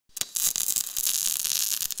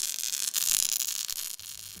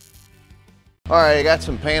All right, I got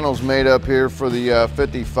some panels made up here for the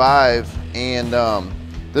 55, and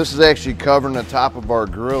this is actually covering the top of our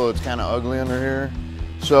grill. It's kind of ugly under here.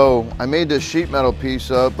 So I made this sheet metal piece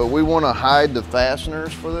up, but we want to hide the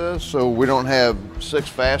fasteners for this so we don't have 6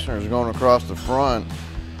 fasteners going across the front.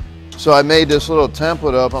 So I made this little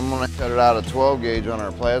template up. I'm going to cut it out of 12 gauge on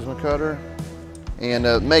our plasma cutter, and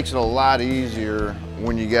it makes it a lot easier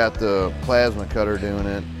when you got the plasma cutter doing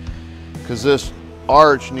it, because this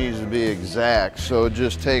arch needs to be exact, so it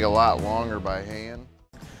just take a lot longer by hand.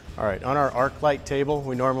 All right, on our Arclight table,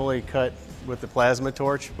 we normally cut with the plasma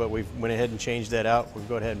torch, but we went ahead and changed that out. We've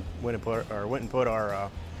gone ahead and went and put our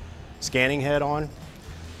scanning head on.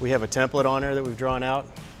 We have a template on there that we've drawn out,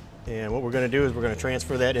 and what we're going to do is we're going to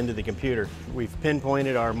transfer that into the computer. We've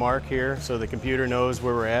pinpointed our mark here so the computer knows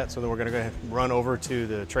where we're at, so then we're going to run over to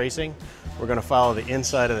the tracing. We're going to follow the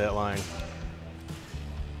inside of that line.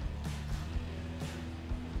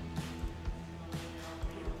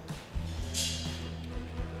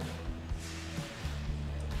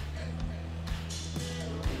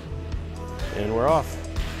 And we're off.